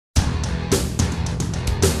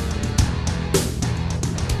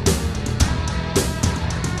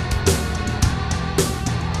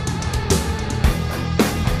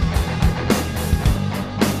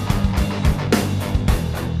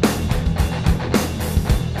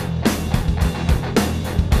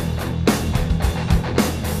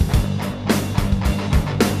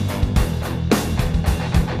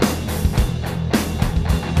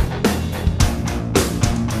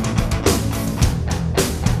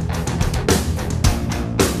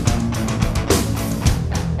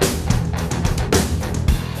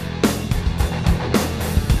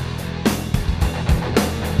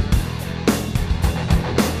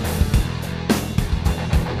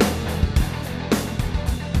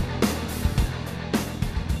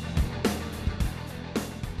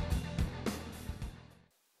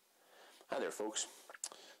folks,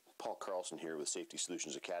 Paul Carlson here with Safety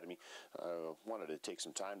Solutions Academy. Wanted to take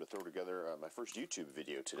some time to throw together my first YouTube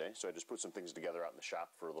video today, so I just put some things together out in the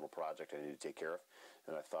shop for a little project I need to take care of,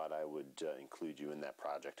 and I thought I would include you in that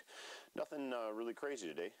project. Nothing really crazy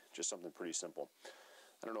today, just something pretty simple.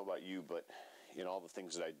 I don't know about you, but in all the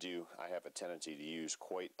things that I do, I have a tendency to use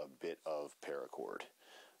quite a bit of paracord.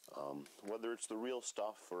 Whether it's the real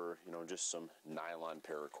stuff or, just some nylon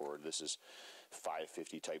paracord. This is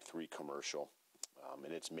 550 type 3 commercial,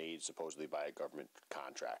 and it's made supposedly by a government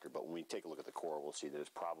contractor, but when we take a look at the core, we'll see that it's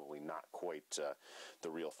probably not quite the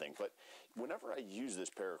real thing. But whenever I use this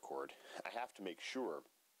paracord, I have to make sure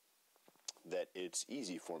that it's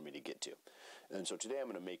easy for me to get to. And so today I'm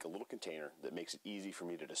going to make a little container that makes it easy for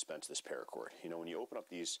me to dispense this paracord. When you open up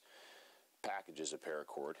these packages of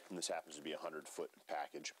paracord, and this happens to be a 100-foot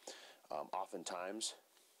package, oftentimes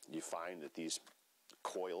you find that these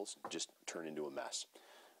coils just turn into a mess,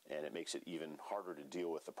 and it makes it even harder to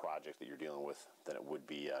deal with the project that you're dealing with than it would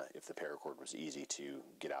be if the paracord was easy to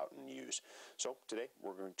get out and use. So today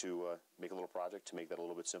we're going to make a little project to make that a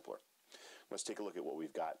little bit simpler. Let's take a look at what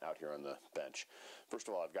we've got out here on the bench. First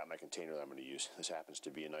of all, I've got my container that I'm going to use. This happens to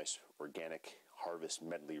be a nice organic harvest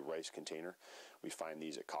medley rice container. We find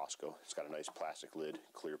these at Costco. It's got a nice plastic lid,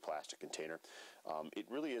 clear plastic container. It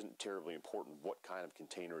really isn't terribly important what kind of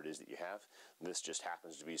container it is that you have. This just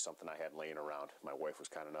happens to be something I had laying around. My wife was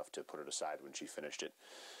kind enough to put it aside when she finished it.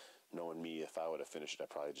 Knowing me, if I would have finished it, I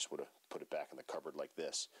probably just would have put it back in the cupboard like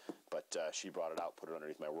this. But she brought it out, put it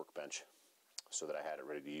underneath my workbench, so that I had it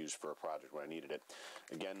ready to use for a project when I needed it.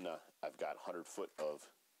 Again, I've got 100 foot of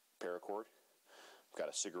paracord. I've got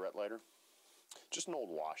a cigarette lighter. Just an old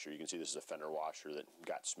washer. You can see this is a fender washer that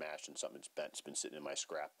got smashed and something's bent. It's been sitting in my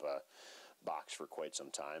scrap box for quite some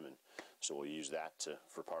time, and so we'll use that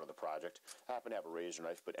for part of the project. I happen to have a razor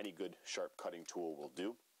knife, but any good sharp cutting tool will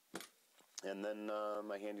do. And then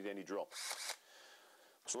my handy dandy drill.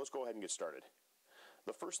 So let's go ahead and get started.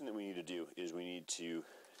 The first thing that we need to do is we need to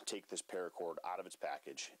take this paracord out of its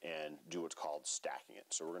package and do what's called stacking it.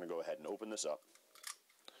 So we're going to go ahead and open this up.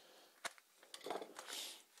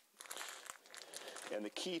 And the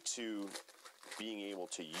key to being able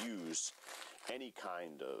to use any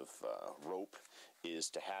kind of rope is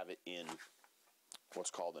to have it in what's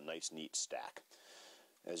called a nice neat stack.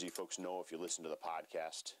 As you folks know, if you listen to the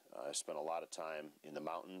podcast, I spent a lot of time in the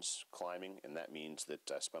mountains climbing, and that means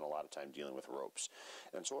that I spent a lot of time dealing with ropes.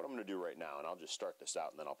 And so what I'm going to do right now, and I'll just start this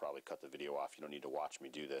out and then I'll probably cut the video off. You don't need to watch me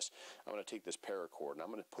do this. I'm going to take this paracord and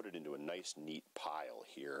I'm going to put it into a nice neat pile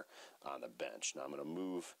here on the bench. Now I'm going to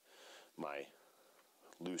move my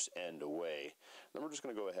loose end away. Then we're just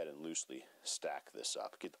going to go ahead and loosely stack this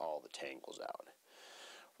up, get all the tangles out.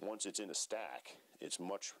 Once it's in a stack, it's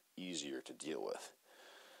much easier to deal with.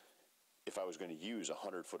 If I was going to use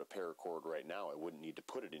 100 foot of paracord right now, I wouldn't need to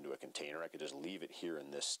put it into a container. I could just leave it here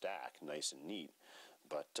in this stack, nice and neat.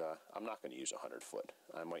 But I'm not going to use 100 foot.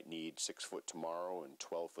 I might need 6 foot tomorrow and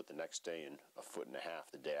 12 foot the next day and 1.5 foot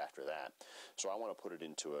the day after that. So I want to put it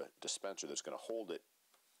into a dispenser that's going to hold it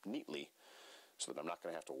neatly so that I'm not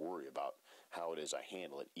going to have to worry about how it is I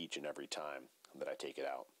handle it each and every time that I take it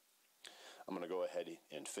out. I'm going to go ahead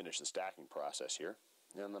and finish the stacking process here,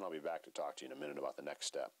 and then I'll be back to talk to you in a minute about the next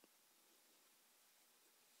step.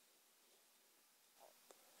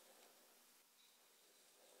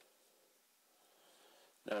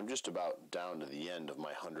 Now I'm just about down to the end of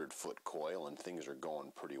my 100 foot coil and things are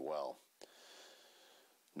going pretty well.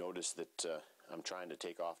 Notice that I'm trying to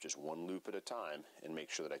take off just one loop at a time and make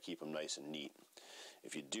sure that I keep them nice and neat.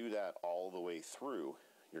 If you do that all the way through,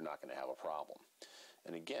 you're not going to have a problem.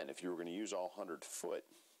 And again, if you were going to use all 100 foot,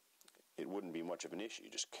 it wouldn't be much of an issue.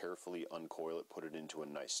 Just carefully uncoil it, put it into a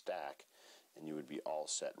nice stack, and you would be all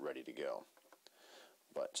set, ready to go.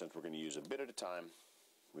 But since we're going to use a bit at a time,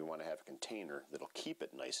 we want to have a container that'll keep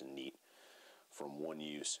it nice and neat from one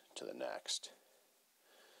use to the next.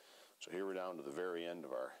 So here we're down to the very end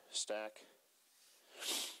of our stack.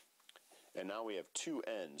 And now we have two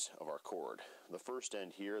ends of our cord. The first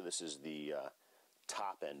end here, this is the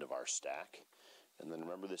top end of our stack. And then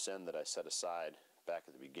remember this end that I set aside back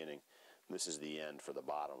at the beginning? This is the end for the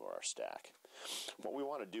bottom of our stack. What we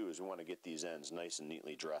want to do is we want to get these ends nice and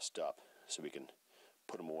neatly dressed up so we can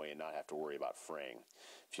put them away and not have to worry about fraying.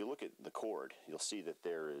 If you look at the cord, you'll see that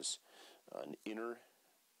there is an inner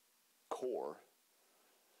core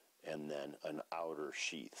and then an outer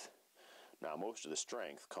sheath. Now most of the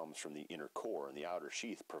strength comes from the inner core, and the outer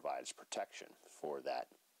sheath provides protection for that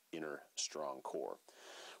inner strong core.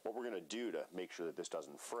 What we're going to do to make sure that this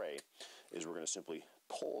doesn't fray is we're going to simply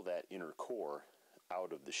pull that inner core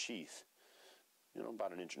out of the sheath,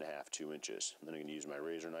 about 1.5 inches, 2 inches. And then I'm going to use my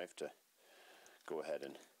razor knife to go ahead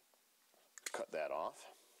and cut that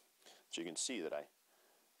off. So you can see that I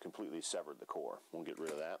completely severed the core. We'll get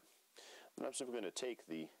rid of that. And I'm simply going to take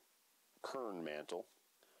the kern mantle,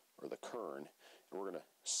 or the kern, and we're going to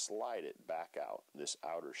slide it back out, this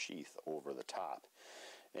outer sheath over the top.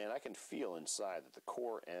 And I can feel inside that the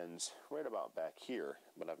core ends right about back here,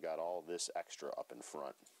 but I've got all this extra up in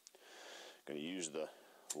front. I'm going to use the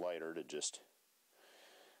lighter to just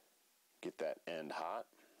get that end hot.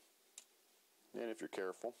 And if you're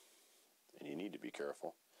careful, and you need to be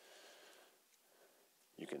careful,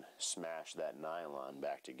 you can smash that nylon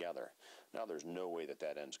back together. Now there's no way that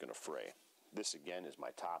that end's going to fray. This again is my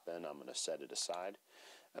top end. I'm going to set it aside,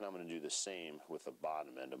 and I'm going to do the same with the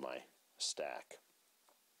bottom end of my stack.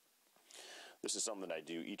 This is something that I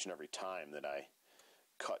do each and every time that I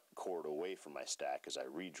cut cord away from my stack, as I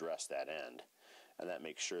redress that end, and that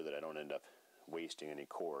makes sure that I don't end up wasting any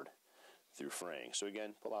cord through fraying. So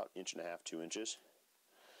again, pull out 1.5 inches, 2 inches.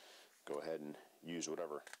 Go ahead and use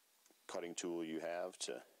whatever cutting tool you have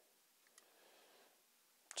to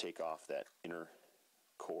take off that inner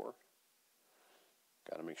core.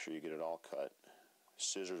 Got to make sure you get it all cut.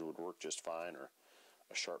 Scissors would work just fine, or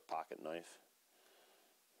a sharp pocket knife.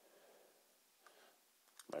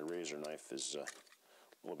 My razor knife is a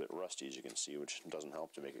little bit rusty, as you can see, which doesn't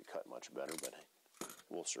help to make it cut much better, but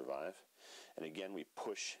we'll survive. And again, we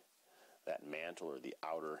push that mantle or the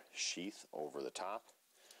outer sheath over the top,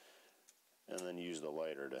 and then use the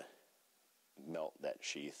lighter to melt that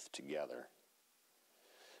sheath together.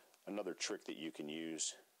 Another trick that you can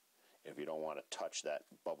use if you don't want to touch that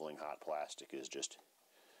bubbling hot plastic is just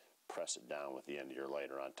press it down with the end of your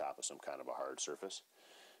lighter on top of some kind of a hard surface,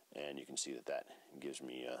 and you can see that that gives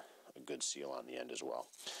me a good seal on the end as well.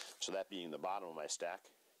 So that being the bottom of my stack,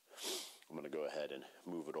 I'm going to go ahead and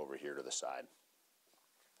move it over here to the side.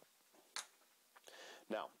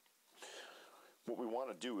 Now, what we want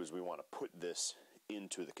to do is we want to put this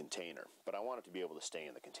into the container, but I want it to be able to stay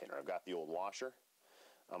in the container. I've got the old washer.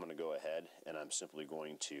 I'm going to go ahead and I'm simply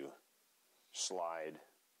going to slide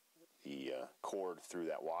the cord through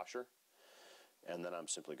that washer, and then I'm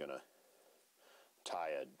simply going to tie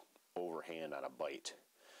an overhand on a bite,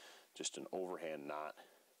 just an overhand knot,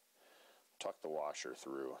 tuck the washer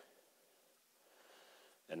through,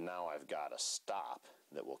 and now I've got a stop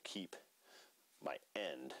that will keep my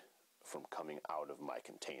end from coming out of my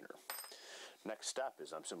container. Next step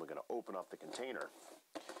is I'm simply going to open up the container,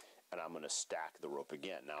 and I'm going to stack the rope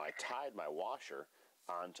again. Now I tied my washer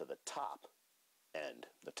onto the top end,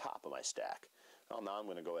 the top of my stack. Well, now I'm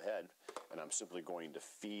going to go ahead and I'm simply going to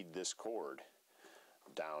feed this cord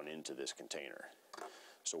down into this container.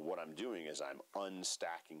 So what I'm doing is I'm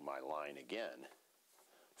unstacking my line again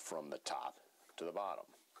from the top to the bottom.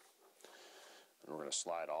 And we're going to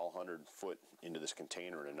slide all 100 foot into this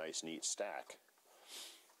container in a nice neat stack,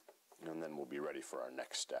 and then we'll be ready for our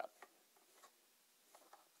next step.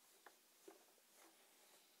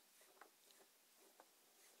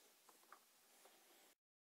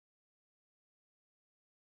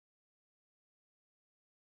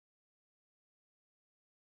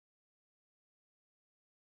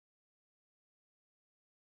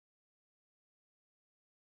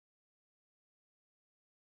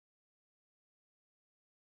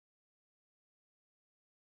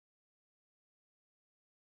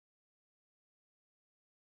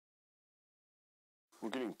 We're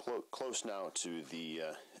getting close now to the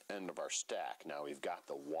end of our stack. Now we've got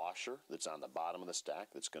the washer that's on the bottom of the stack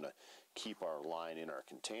that's going to keep our line in our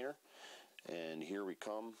container. And here we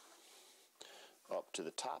come up to the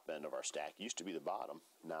top end of our stack. Used to be the bottom,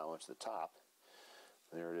 now it's the top.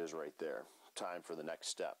 There it is right there. Time for the next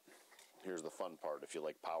step. Here's the fun part if you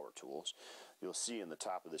like power tools. You'll see in the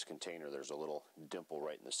top of this container there's a little dimple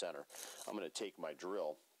right in the center. I'm going to take my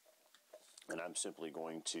drill and I'm simply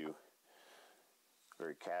going to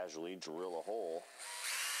very casually drill a hole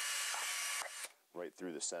right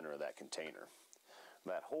through the center of that container.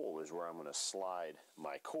 That hole is where I'm going to slide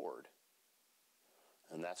my cord,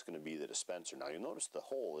 and that's going to be the dispenser. Now you'll notice the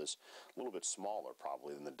hole is a little bit smaller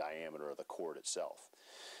probably than the diameter of the cord itself,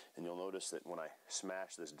 and you'll notice that when I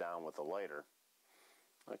smash this down with a lighter,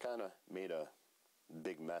 I kind of made a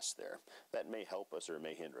big mess there. That may help us or it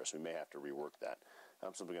may hinder us. We may have to rework that.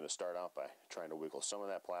 I'm simply going to start out by trying to wiggle some of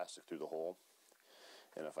that plastic through the hole,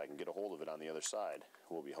 and if I can get a hold of it on the other side,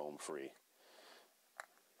 we'll be home free.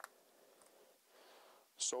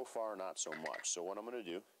 So far, not so much. So what I'm going to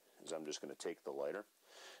do is I'm just going to take the lighter,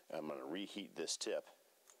 and I'm going to reheat this tip.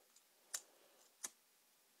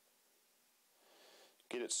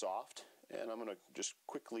 Get it soft, and I'm going to just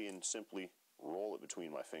quickly and simply roll it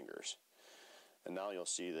between my fingers. And now you'll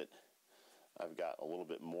see that I've got a little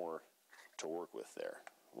bit more to work with there.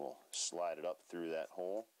 We'll slide it up through that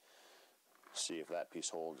hole, see if that piece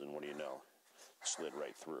holds, and what do you know? Slid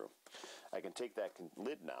right through. I can take that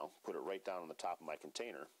lid now, put it right down on the top of my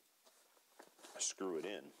container, screw it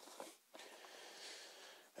in,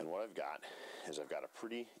 and what I've got is I've got a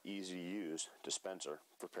pretty easy to use dispenser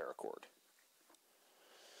for paracord.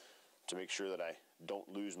 To make sure that I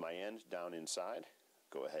don't lose my end down inside,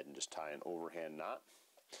 go ahead and just tie an overhand knot.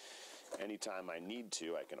 Anytime I need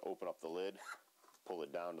to, I can open up the lid, pull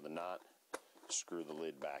it down to the knot, screw the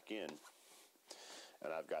lid back in,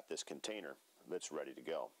 and I've got this container that's ready to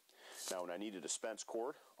go. Now when I need a dispense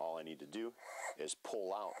cord, all I need to do is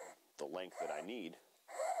pull out the length that I need.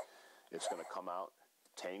 It's going to come out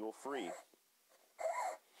tangle free,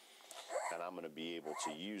 and I'm going to be able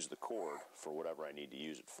to use the cord for whatever I need to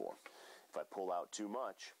use it for. If I pull out too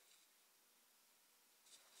much,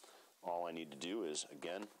 all I need to do is,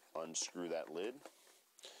 again, unscrew that lid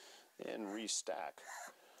and restack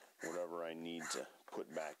whatever I need to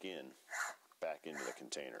put back into the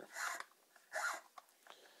container.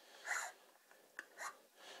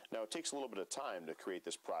 Now it takes a little bit of time to create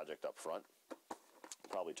this project up front.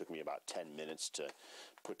 Probably took me about 10 minutes to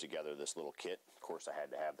put together this little kit. Of course, I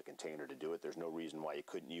had to have the container to do it. There's no reason why you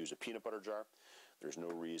couldn't use a peanut butter jar. There's no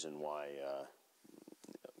reason why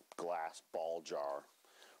glass ball jar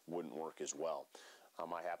wouldn't work as well.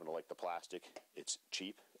 I happen to like the plastic. It's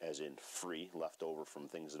cheap, as in free, left over from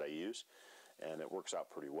things that I use, and it works out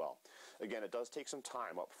pretty well. Again, it does take some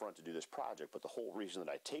time up front to do this project, but the whole reason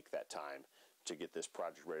that I take that time to get this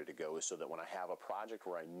project ready to go is so that when I have a project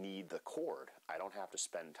where I need the cord, I don't have to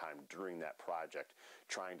spend time during that project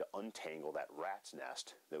trying to untangle that rat's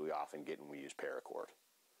nest that we often get when we use paracord.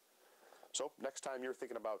 So next time you're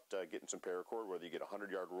thinking about getting some paracord, whether you get a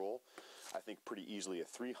 100-yard roll, I think pretty easily a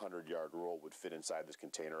 300-yard roll would fit inside this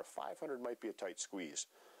container. A 500 might be a tight squeeze.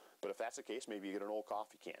 But if that's the case, maybe you get an old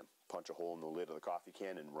coffee can, punch a hole in the lid of the coffee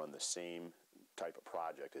can, and run the same type of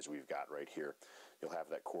project as we've got right here. You'll have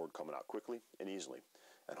that cord coming out quickly and easily,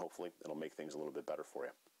 and hopefully it'll make things a little bit better for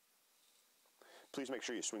you. Please make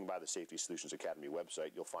sure you swing by the Safety Solutions Academy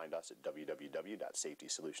website. You'll find us at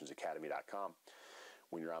www.safetysolutionsacademy.com.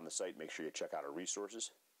 When you're on the site, make sure you check out our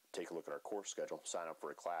resources, take a look at our course schedule, sign up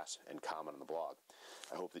for a class, and comment on the blog.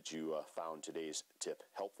 I hope that you found today's tip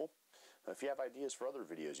helpful. If you have ideas for other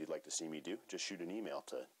videos you'd like to see me do, just shoot an email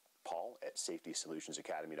to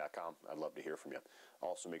paul@safetysolutionsacademy.com. I'd love to hear from you.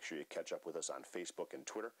 Also, make sure you catch up with us on Facebook and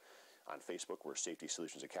Twitter. On Facebook, we're Safety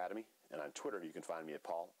Solutions Academy, and on Twitter, you can find me at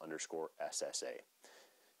Paul_SSA.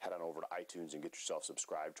 Head on over to iTunes and get yourself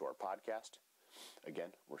subscribed to our podcast.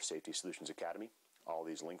 Again, we're Safety Solutions Academy. All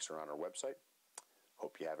these links are on our website.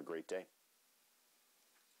 Hope you have a great day.